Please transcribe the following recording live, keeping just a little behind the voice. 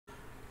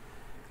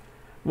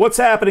What's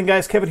happening,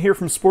 guys? Kevin here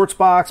from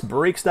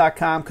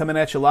SportsBoxBreaks.com, coming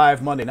at you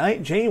live Monday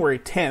night, January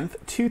 10th,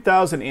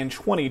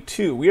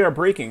 2022. We are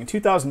breaking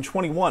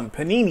 2021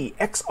 Panini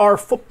XR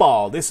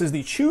Football. This is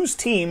the Choose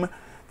Team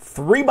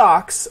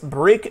 3-box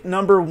break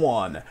number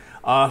 1.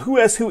 Who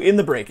has who in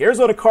the break?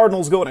 Arizona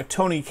Cardinals going to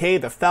Tony K.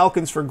 The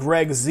Falcons for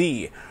Greg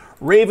Z.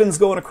 Ravens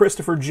going to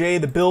Christopher J.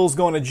 The Bills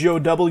going to Joe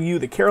W.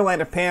 The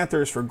Carolina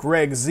Panthers for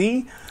Greg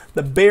Z.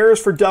 The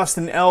Bears for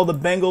Dustin L. The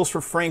Bengals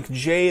for Frank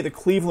J. The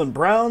Cleveland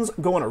Browns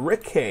going to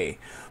Rick K.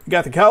 We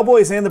got the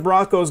Cowboys and the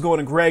Broncos going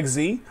to Greg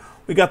Z.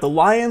 We got the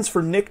Lions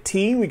for Nick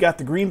T. We got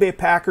the Green Bay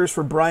Packers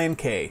for Brian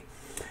K.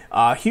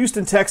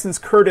 Houston Texans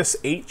Curtis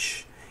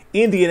H.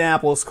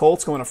 Indianapolis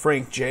Colts going to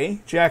Frank J.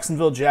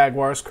 Jacksonville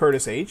Jaguars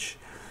Curtis H.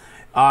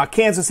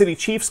 Kansas City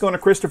Chiefs going to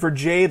Christopher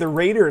J. The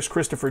Raiders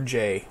Christopher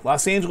J.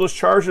 Los Angeles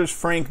Chargers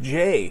Frank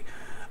J.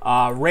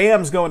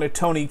 Rams going to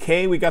Tony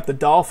K. We got the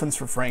Dolphins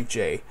for Frank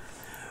J.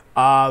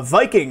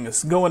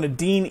 Vikings going to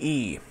Dean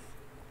E.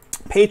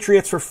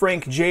 Patriots for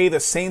Frank J. The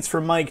Saints for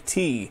Mike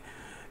T.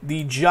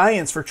 The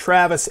Giants for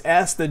Travis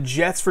S. The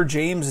Jets for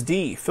James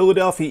D.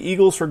 Philadelphia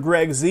Eagles for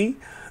Greg Z.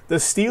 The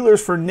Steelers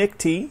for Nick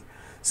T.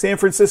 San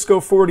Francisco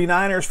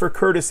 49ers for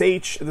Curtis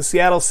H. The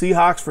Seattle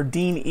Seahawks for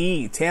Dean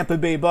E. Tampa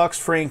Bay Bucks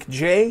Frank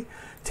J.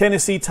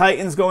 Tennessee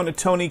Titans going to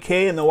Tony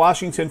K. And the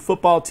Washington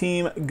Football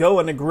Team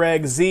going to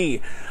Greg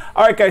Z.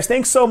 All right, guys,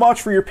 thanks so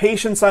much for your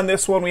patience on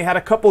this one. We had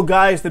a couple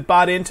guys that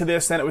bought into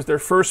this, and it was their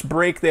first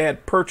break they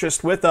had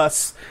purchased with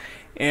us,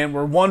 and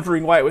we're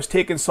wondering why it was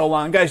taking so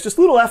long. Guys, just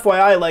a little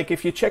FYI, like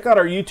if you check out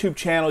our YouTube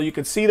channel, you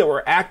can see that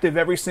we're active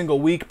every single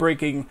week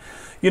breaking,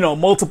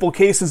 multiple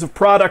cases of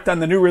product on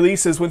the new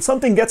releases. When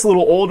something gets a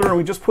little older and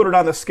we just put it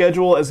on the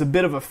schedule as a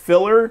bit of a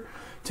filler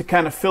to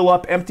kind of fill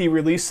up empty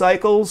release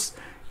cycles,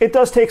 it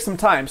does take some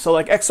time. So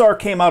like XR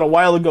came out a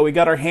while ago, we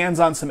got our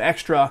hands on some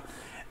extra,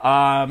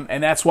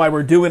 and that's why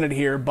we're doing it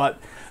here. But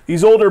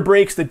these older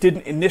breaks that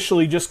didn't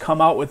initially just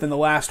come out within the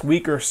last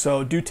week or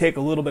so do take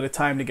a little bit of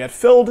time to get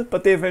filled,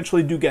 but they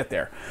eventually do get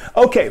there.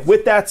 Okay,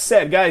 with that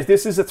said, guys,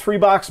 this is a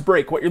 3-box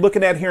break. What you're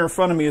looking at here in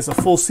front of me is a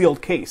full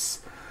sealed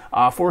case.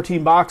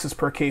 14 boxes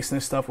per case in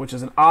this stuff, which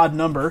is an odd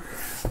number,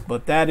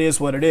 but that is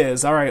what it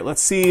is. All right,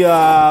 let's see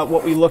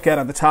what we look at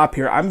on the top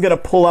here. I'm going to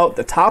pull out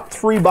the top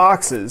 3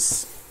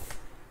 boxes,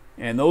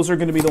 and those are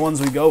going to be the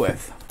ones we go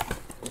with.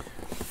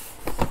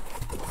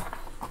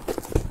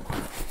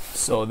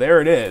 So there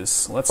it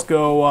is. Let's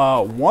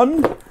go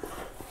one.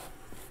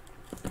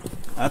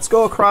 Let's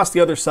go across the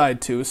other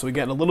side too, so we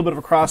get a little bit of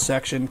a cross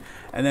section,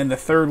 and then the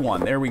third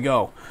one. There we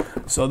go.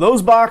 So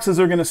those boxes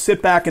are going to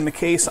sit back in the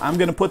case. I'm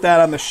going to put that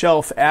on the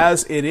shelf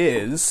as it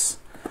is.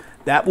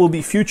 That will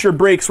be future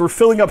breaks. We're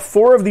filling up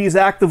 4 of these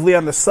actively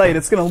on the site.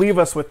 It's going to leave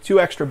us with 2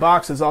 extra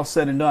boxes all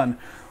said and done.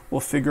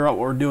 We'll figure out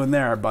what we're doing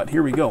there, but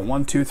here we go.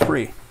 1, 2,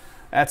 3.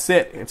 That's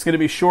it. It's going to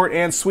be short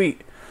and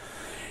sweet.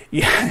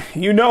 Yeah,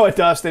 you know it,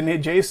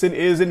 Dustin. Jason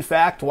is, in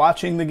fact,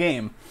 watching the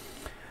game.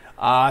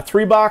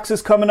 3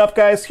 boxes coming up,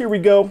 guys. Here we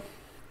go.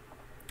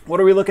 What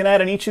are we looking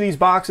at in each of these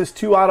boxes?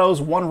 2 autos,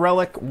 1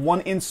 relic,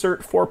 1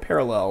 insert, 4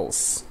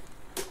 parallels.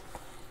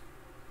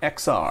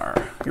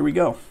 XR. Here we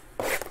go.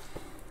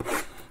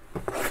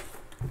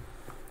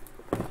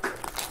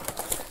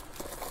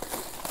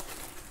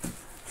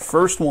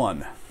 First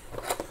one.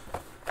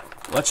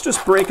 Let's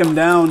just break them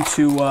down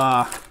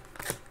to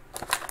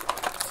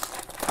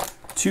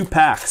 2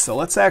 packs. So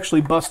let's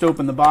actually bust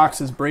open the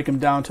boxes, break them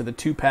down to the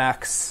 2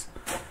 packs,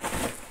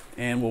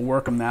 and we'll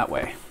work them that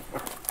way.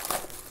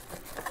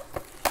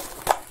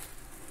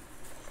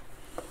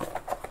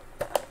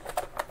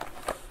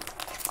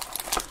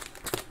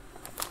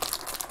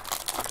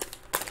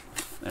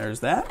 There's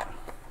that.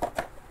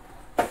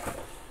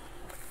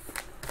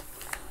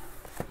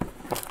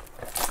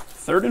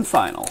 Third and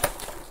final.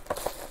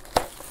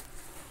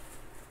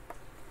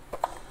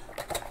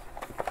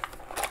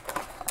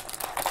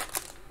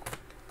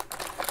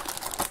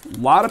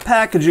 A lot of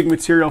packaging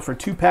material for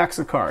 2 packs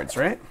of cards,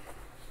 right?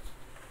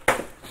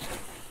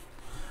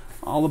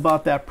 All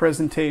about that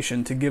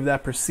presentation to give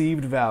that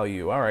perceived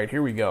value. All right,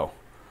 here we go.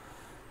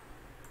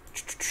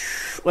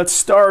 Let's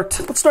start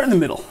in the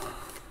middle.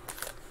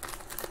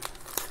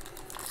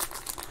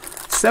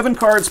 7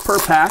 cards per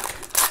pack.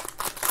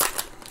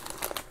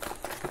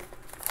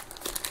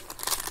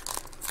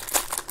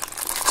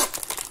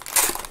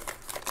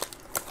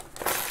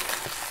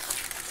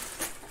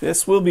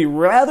 This will be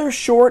rather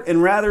short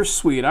and rather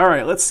sweet. All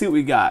right, let's see what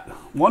we got.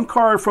 1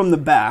 card from the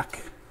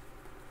back.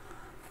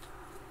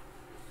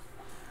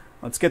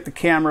 Let's get the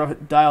camera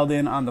dialed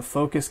in on the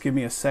focus. Give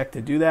me a sec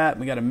to do that.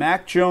 We got a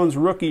Mac Jones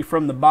rookie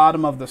from the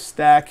bottom of the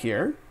stack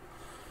here.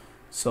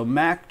 So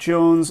Mac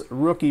Jones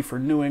rookie for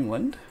New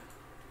England.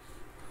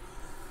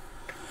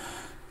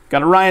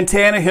 Got a Ryan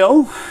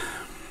Tannehill,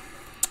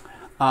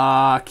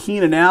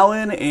 Keenan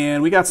Allen,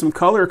 and we got some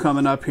color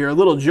coming up here. A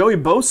little Joey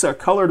Bosa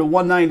color to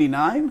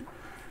 199.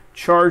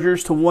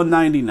 Chargers to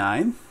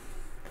 199.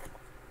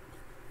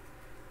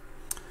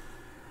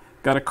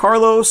 Got a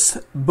Carlos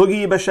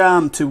Boogie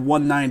Basham to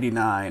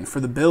 199 for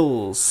the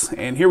Bills.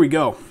 And here we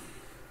go.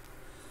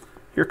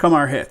 Here come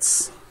our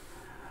hits.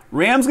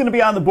 Rams going to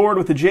be on the board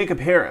with the Jacob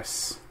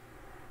Harris.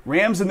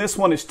 Rams in this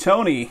one is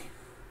Tony.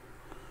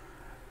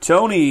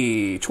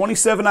 Tony,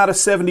 27 out of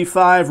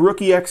 75,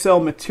 Rookie XL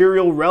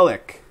Material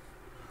Relic.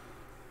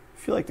 I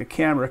feel like the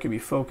camera could be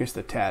focused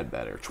a tad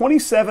better.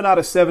 27 out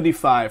of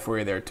 75 for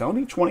you there,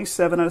 Tony.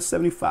 27 out of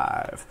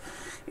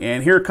 75.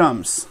 And here it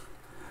comes.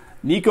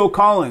 Nico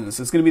Collins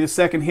is going to be the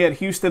second hit.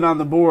 Houston on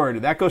the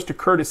board. That goes to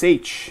Curtis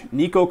H.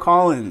 Nico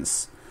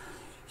Collins.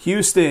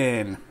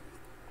 Houston.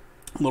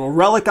 A little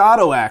relic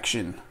auto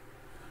action.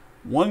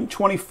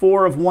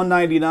 124 of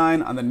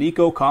 199 on the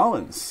Nico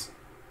Collins.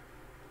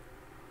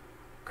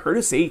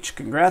 Curtis H.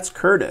 Congrats,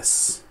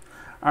 Curtis.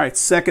 All right,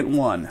 second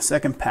one.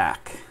 Second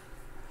pack.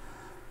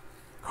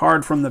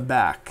 Card from the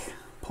back.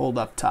 Pulled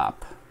up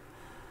top.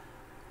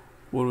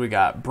 What do we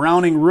got?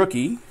 Browning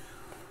rookie.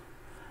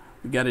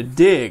 We got a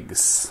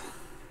Diggs.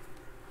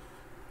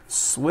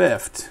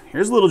 Swift.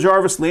 Here's a little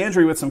Jarvis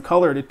Landry with some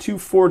color to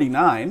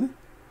 249.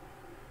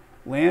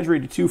 Landry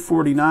to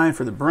 249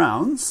 for the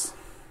Browns.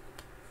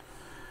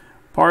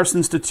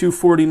 Parsons to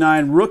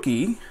 249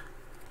 rookie.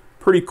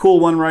 Pretty cool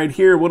one right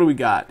here. What do we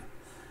got?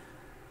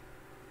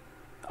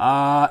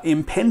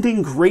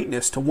 Impending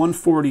Greatness to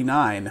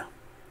 149.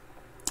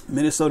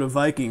 Minnesota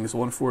Vikings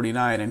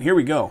 149. And here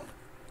we go.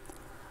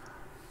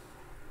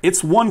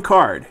 It's one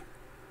card.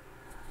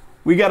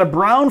 We got a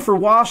Brown for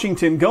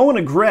Washington going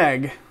to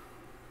Greg.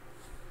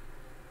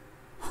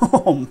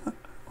 Oh,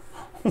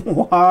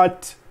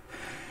 what?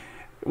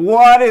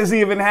 What is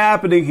even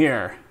happening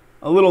here?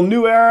 A little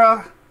new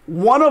era.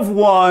 1 of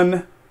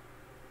 1.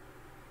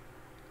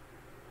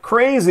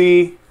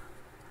 Crazy.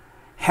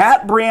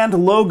 Hat brand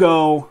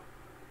logo.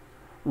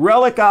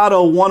 Relic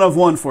auto 1 of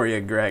 1 for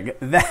you, Greg.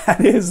 That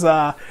is,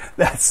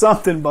 that's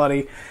something,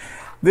 buddy.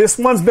 This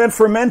one's been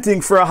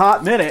fermenting for a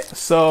hot minute,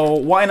 so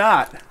why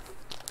not?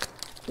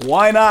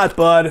 Why not,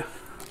 bud?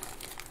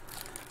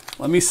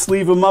 Let me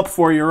sleeve them up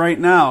for you right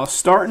now.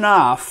 Starting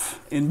off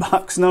in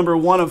box number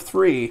 1 of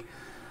 3.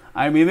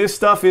 I mean, this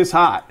stuff is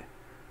hot.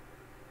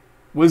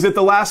 Was it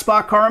the last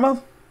spot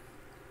karma?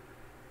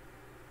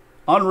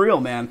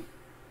 Unreal, man.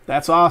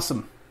 That's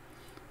awesome.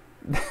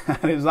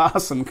 That is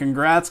awesome.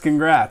 Congrats,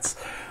 congrats.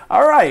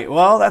 All right,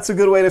 well, that's a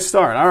good way to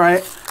start. All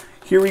right,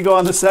 here we go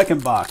on the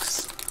second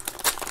box.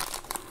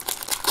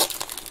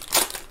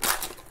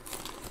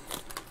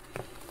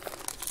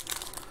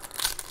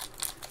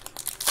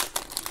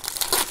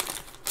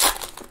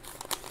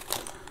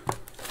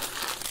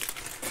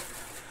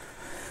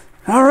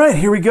 All right,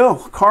 here we go.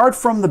 Card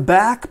from the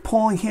back,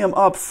 pulling him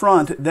up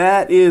front.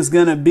 That is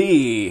going to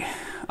be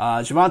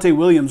Javonte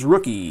Williams,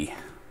 rookie.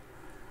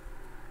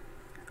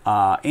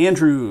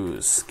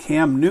 Andrews,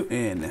 Cam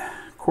Newton,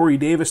 Corey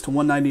Davis to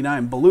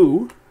 199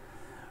 blue,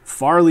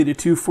 Farley to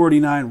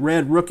 249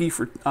 red rookie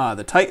for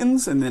the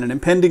Titans, and then an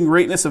impending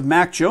greatness of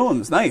Mac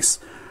Jones. Nice.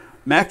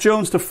 Mac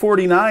Jones to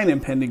 49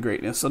 impending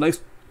greatness. So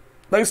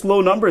nice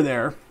low number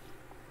there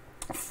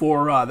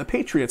for the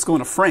Patriots going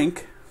to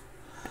Frank.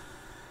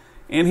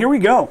 And here we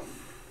go.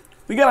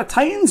 We got a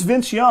Titans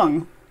Vince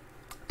Young.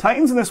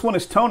 Titans in this one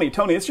is Tony.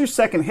 Tony, it's your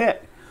second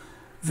hit.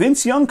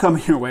 Vince Young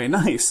coming your way.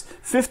 Nice.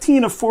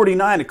 15 of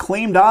 49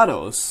 acclaimed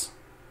autos.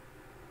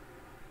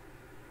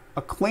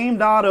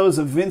 Acclaimed autos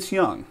of Vince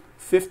Young.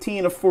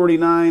 15 of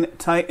 49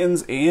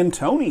 Titans and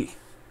Tony.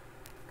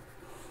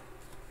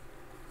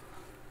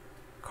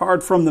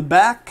 Card from the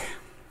back.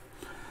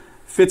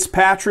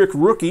 Fitzpatrick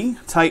rookie.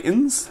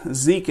 Titans.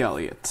 Zeke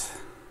Elliott.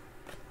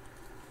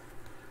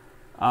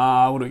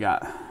 What do we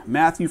got?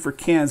 Matthew for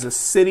Kansas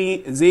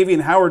City.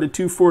 Xavier Howard to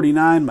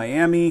 249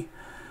 Miami.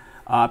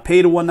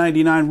 Pay to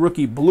 199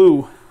 rookie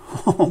blue.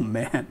 Oh,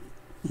 man.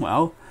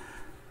 Well,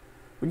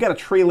 we got a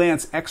Trey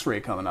Lance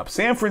X-ray coming up.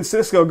 San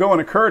Francisco going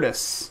to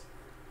Curtis.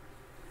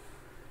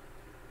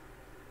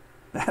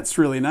 That's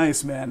really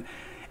nice, man.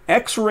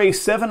 X-ray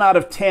 7 out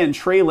of 10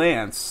 Trey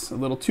Lance. A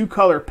little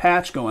 2-color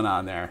patch going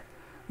on there.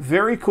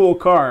 Very cool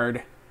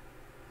card.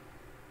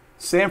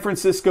 San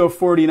Francisco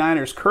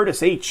 49ers,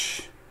 Curtis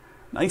H.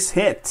 Nice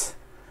hit.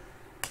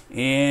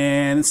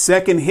 And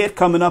second hit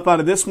coming up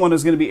out of this one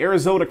is going to be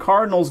Arizona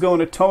Cardinals going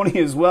to Tony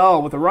as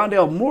well with a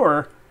Rondale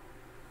Moore.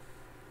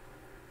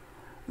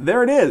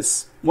 There it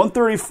is.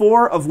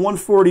 134 of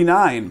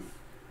 149.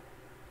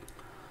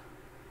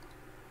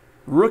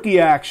 Rookie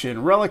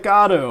action. Relic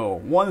auto.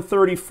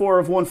 134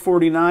 of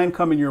 149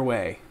 coming your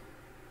way.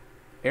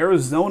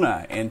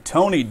 Arizona and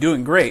Tony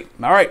doing great.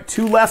 All right,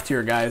 2 left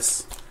here,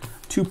 guys.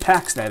 2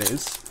 packs, that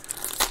is.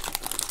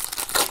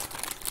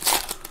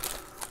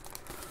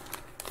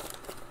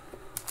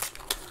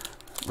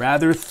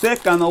 Rather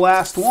thick on the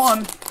last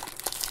one.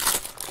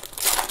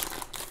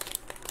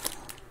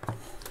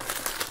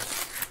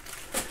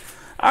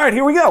 All right,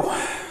 here we go.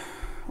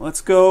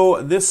 Let's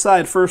go this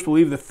side first. We'll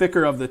leave the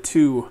thicker of the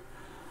 2.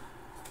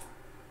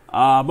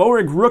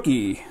 Moerig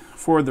rookie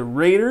for the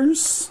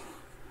Raiders.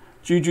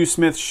 Juju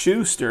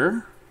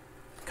Smith-Schuster.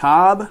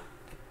 Cobb.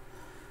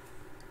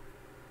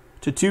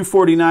 To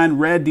 249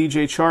 red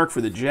DJ Chark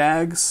for the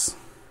Jags.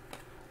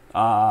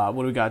 What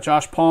do we got?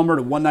 Josh Palmer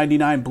to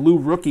 199 blue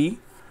rookie.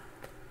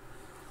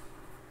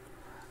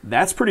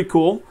 That's pretty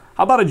cool.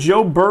 How about a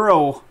Joe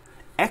Burrow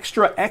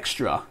extra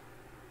extra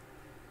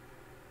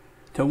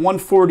to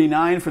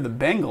 149 for the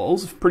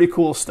Bengals? Pretty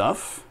cool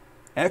stuff.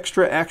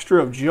 Extra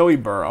extra of Joey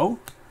Burrow.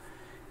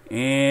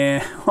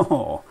 And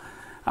how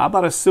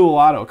about a Sewell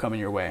Auto coming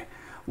your way?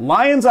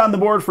 Lions on the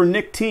board for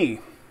Nick T.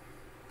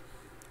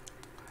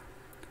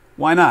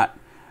 Why not?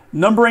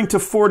 Numbering to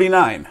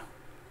 49.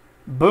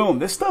 Boom.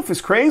 This stuff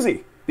is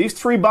crazy. These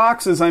 3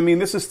 boxes, I mean,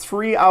 this is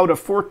 3 out of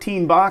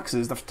 14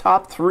 boxes, the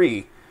top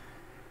 3.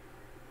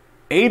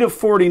 8 of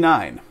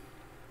 49.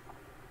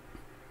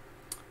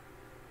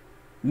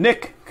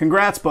 Nick,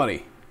 congrats,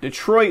 buddy.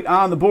 Detroit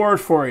on the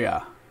board for you.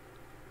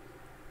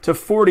 To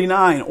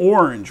 49,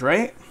 orange,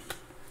 right?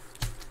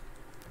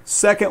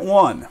 Second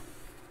one.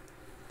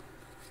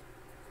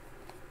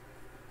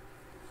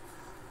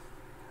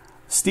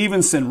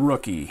 Stevenson,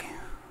 rookie.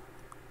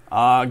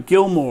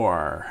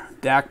 Gilmore.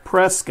 Dak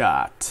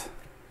Prescott.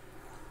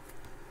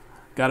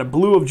 Got a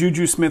blue of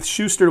Juju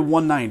Smith-Schuster to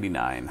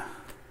 199.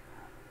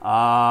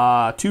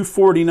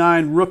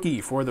 249 rookie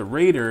for the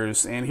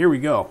Raiders. And here we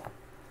go.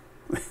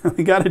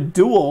 We got a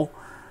duel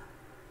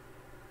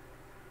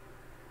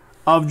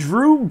of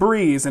Drew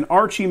Brees and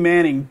Archie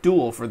Manning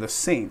duel for the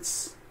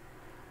Saints.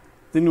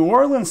 The New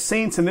Orleans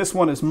Saints in this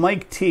one is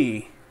Mike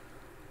T.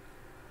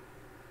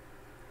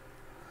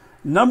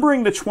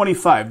 Numbering to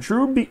 25.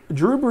 Drew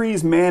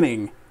Brees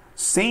Manning.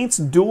 Saints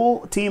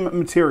dual team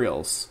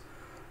materials.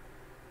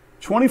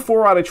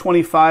 24 out of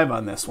 25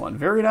 on this one.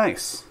 Very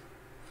nice.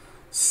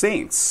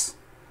 Saints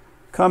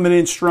coming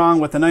in strong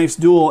with a nice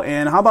duel.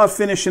 And how about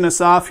finishing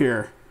us off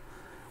here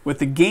with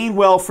the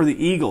Gainwell for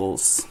the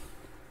Eagles?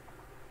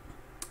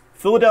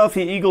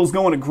 Philadelphia Eagles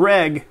going to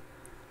Greg.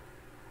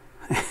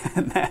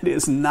 And that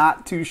is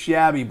not too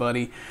shabby,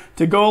 buddy.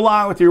 To go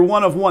along with your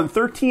 1 of 1.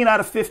 13 out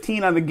of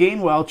 15 on the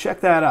Gainwell. Check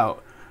that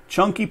out.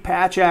 Chunky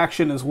patch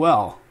action as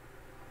well.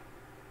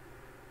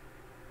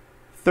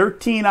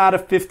 13 out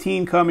of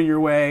 15 coming your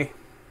way.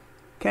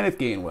 Kenneth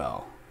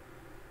Gainwell.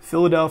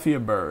 Philadelphia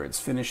Birds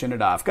finishing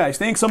it off. Guys,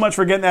 thanks so much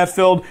for getting that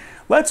filled.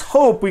 Let's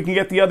hope we can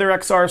get the other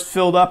XRs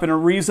filled up in a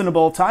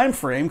reasonable time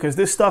frame because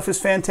this stuff is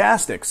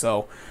fantastic.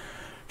 So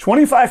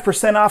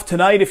 25% off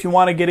tonight if you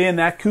want to get in.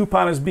 That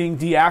coupon is being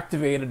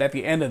deactivated at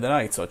the end of the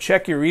night. So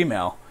check your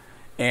email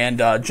and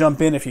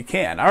jump in if you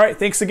can. All right,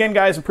 thanks again,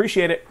 guys.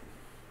 Appreciate it.